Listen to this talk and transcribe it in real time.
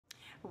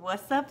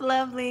What's up,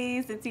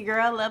 lovelies? It's your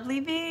girl,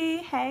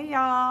 Lovelyv. Hey,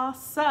 y'all.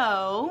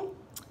 So,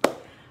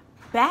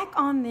 back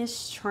on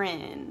this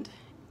trend,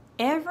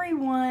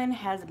 everyone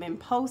has been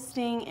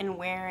posting and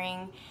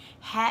wearing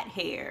hat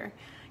hair.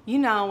 You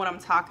know what I'm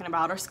talking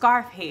about, or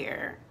scarf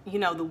hair. You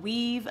know, the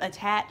weave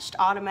attached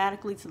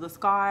automatically to the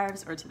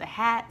scarves or to the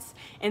hats.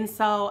 And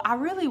so I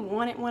really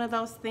wanted one of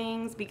those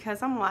things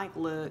because I'm like,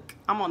 look,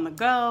 I'm on the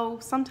go.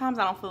 Sometimes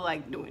I don't feel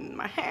like doing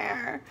my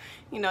hair.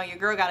 You know, your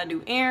girl gotta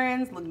do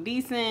errands, look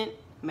decent,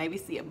 maybe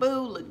see a boo,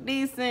 look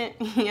decent,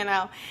 you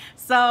know.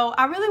 So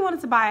I really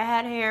wanted to buy a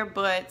hat hair,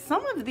 but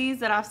some of these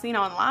that I've seen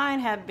online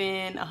have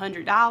been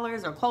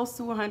 $100 or close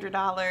to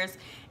 $100.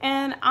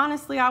 And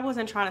honestly, I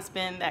wasn't trying to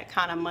spend that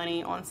kind of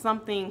money on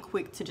something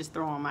quick to just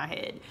throw on my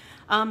head.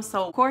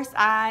 So of course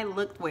I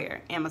looked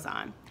where?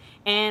 Amazon.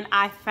 And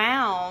I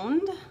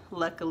found,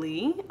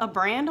 luckily, a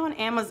brand on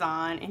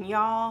Amazon, and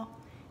y'all,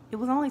 it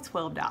was only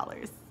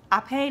 $12. I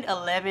paid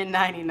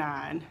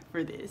 $11.99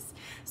 for this.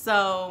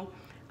 So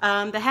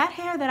the hat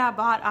hair that I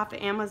bought off of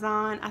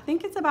Amazon, I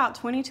think it's about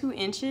 22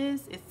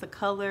 inches. It's the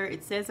color,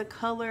 it says a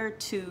color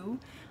 2.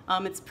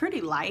 It's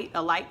pretty light,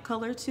 a light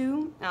color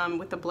 2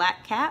 with a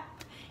black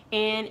cap.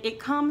 And it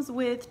comes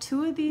with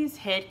 2 of these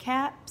head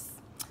caps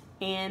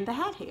and the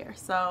hat hair.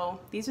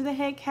 So these are the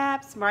head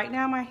caps. Right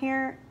now my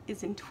hair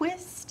is in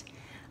twist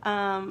that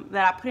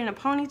I put in a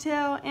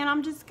ponytail, and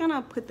I'm just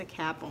gonna put the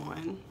cap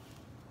on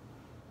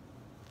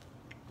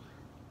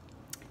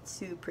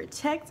to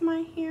protect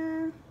my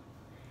hair.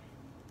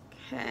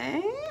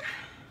 Okay,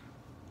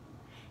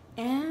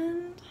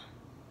 and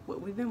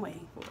what we've been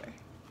waiting for.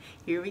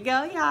 Here we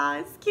go, y'all.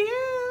 It's cute.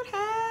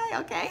 Hey,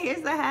 okay,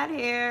 here's the hat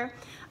hair.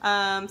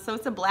 So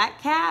it's a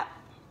black cap,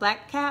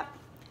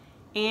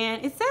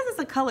 and it says it's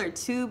a color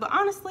 2, but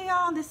honestly,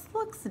 y'all, this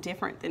looks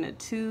different than a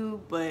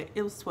 2, but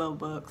it was 12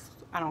 bucks.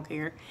 I don't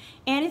care.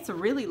 And it's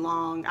really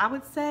long. I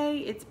would say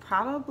it's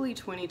probably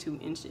 22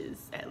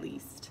 inches at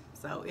least.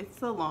 So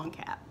it's a long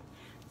cap.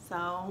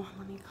 So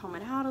let me comb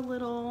it out a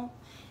little.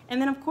 And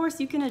then of course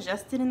you can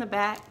adjust it in the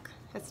back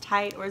as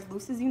tight or as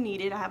loose as you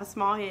need it. I have a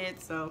small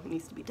head, so it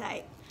needs to be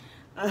tight.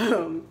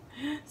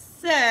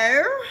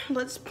 So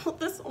let's put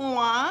this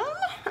on.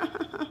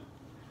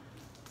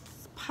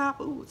 Let's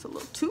pop. Ooh, it's a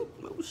little too,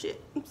 oh shit.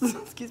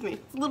 Excuse me,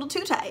 it's a little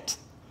too tight.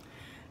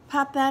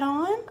 Pop that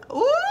on.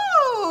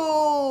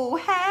 Ooh,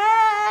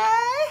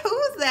 hey,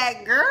 who's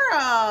that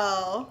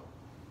girl?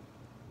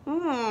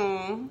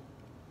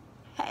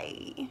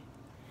 Hey.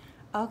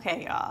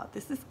 Okay, y'all,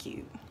 this is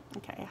cute.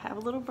 Okay, I have a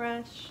little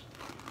brush.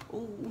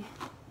 Ooh.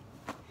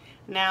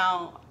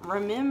 Now,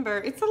 remember,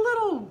 it's a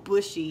little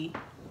bushy.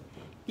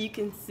 You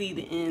can see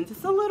the ends.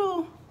 It's a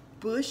little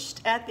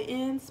bushed at the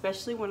end,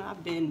 especially when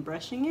I've been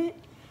brushing it.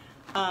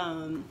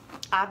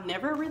 I've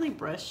never really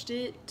brushed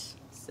it,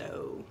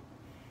 so,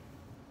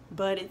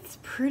 but it's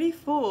pretty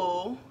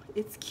full.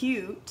 It's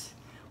cute.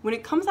 When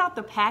it comes out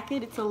the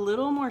packet, it's a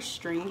little more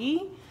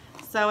stringy.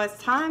 So as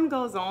time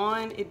goes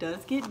on, it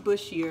does get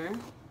bushier.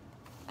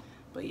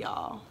 But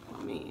y'all,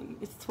 I mean,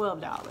 it's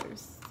 $12.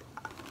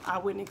 I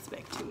wouldn't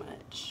expect too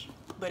much,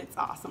 but it's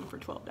awesome for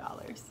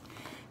 $12.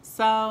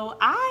 So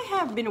I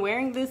have been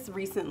wearing this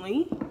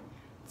recently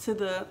to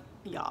the,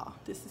 y'all,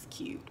 this is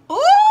cute.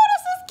 Ooh,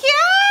 this is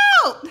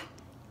cute!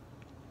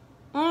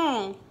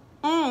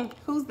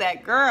 Who's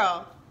that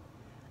girl?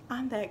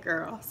 I'm that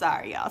girl.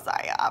 Sorry, y'all,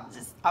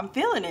 I'm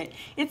feeling it.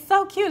 It's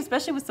so cute,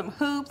 especially with some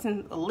hoops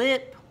and a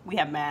lip. We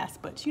have masks,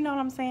 but you know what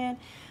I'm saying?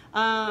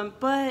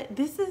 But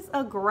this is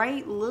a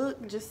great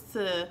look just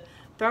to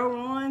throw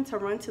on to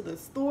run to the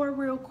store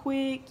real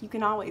quick. You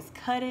can always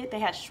cut it. They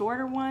had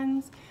shorter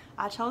ones.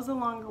 I chose a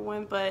longer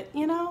one, but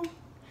you know,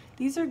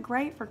 these are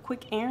great for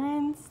quick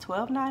errands.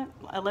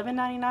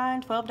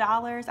 $11.99,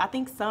 $12. I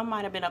think some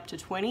might have been up to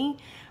 $20,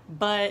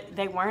 but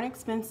they weren't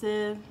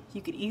expensive.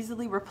 You could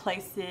easily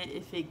replace it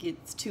if it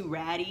gets too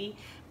ratty,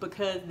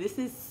 because this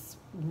is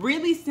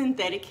really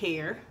synthetic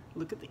hair.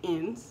 Look at the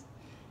ends.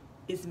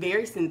 It's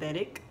very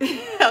synthetic.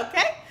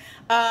 Okay,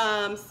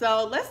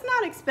 so let's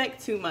not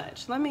expect too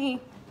much. Let me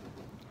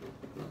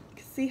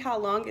see how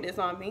long it is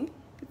on me.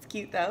 It's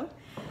cute though.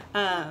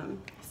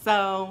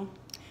 So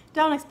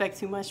don't expect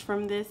too much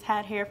from this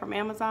hat hair from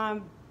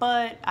Amazon,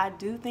 but I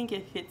do think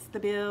it fits the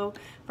bill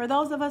for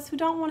those of us who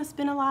don't want to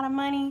spend a lot of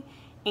money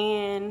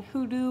and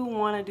who do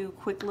want to do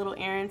quick little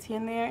errands here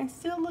and there and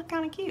still look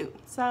kind of cute.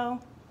 So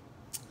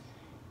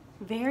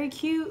very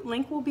cute.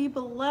 Link will be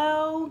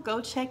below.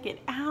 Go check it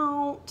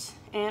out.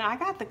 And I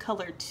got the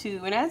color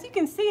 2, and as you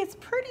can see, it's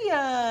pretty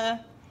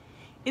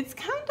it's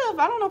kind of,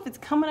 I don't know if it's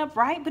coming up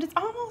right, but it's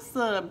almost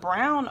a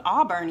brown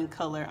auburny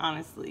color,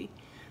 honestly.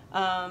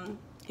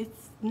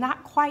 It's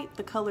not quite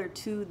the color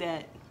 2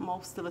 that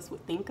most of us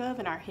would think of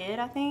in our head,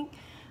 I think.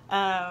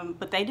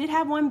 But they did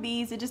have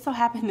 1Bs. It just so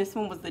happened this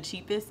one was the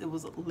cheapest. It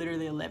was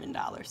literally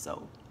 $11,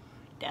 so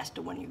that's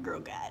the one your girl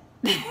got.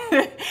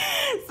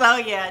 So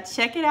yeah,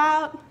 check it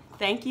out.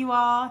 Thank you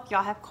all. If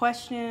y'all have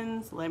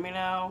questions, let me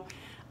know.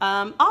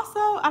 Also,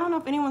 I don't know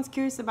if anyone's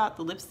curious about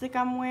the lipstick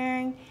I'm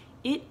wearing.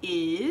 It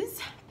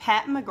is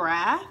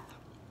McGrath.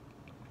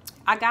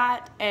 I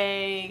got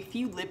a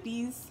few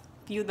lippies,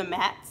 a few of the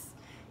mattes.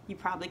 You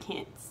probably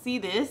can't see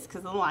this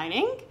because of the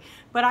lighting,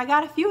 but I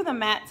got a few of the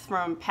mattes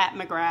from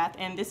McGrath,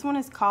 and this one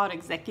is called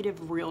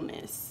Executive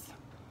Realness.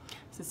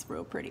 This is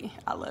real pretty.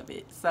 I love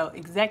it. So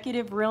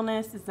Executive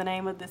Realness is the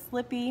name of this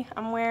lippy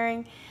I'm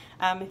wearing.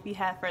 If you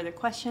have further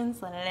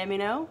questions, let me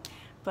know.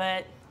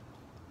 But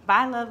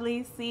bye,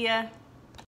 lovely. See ya.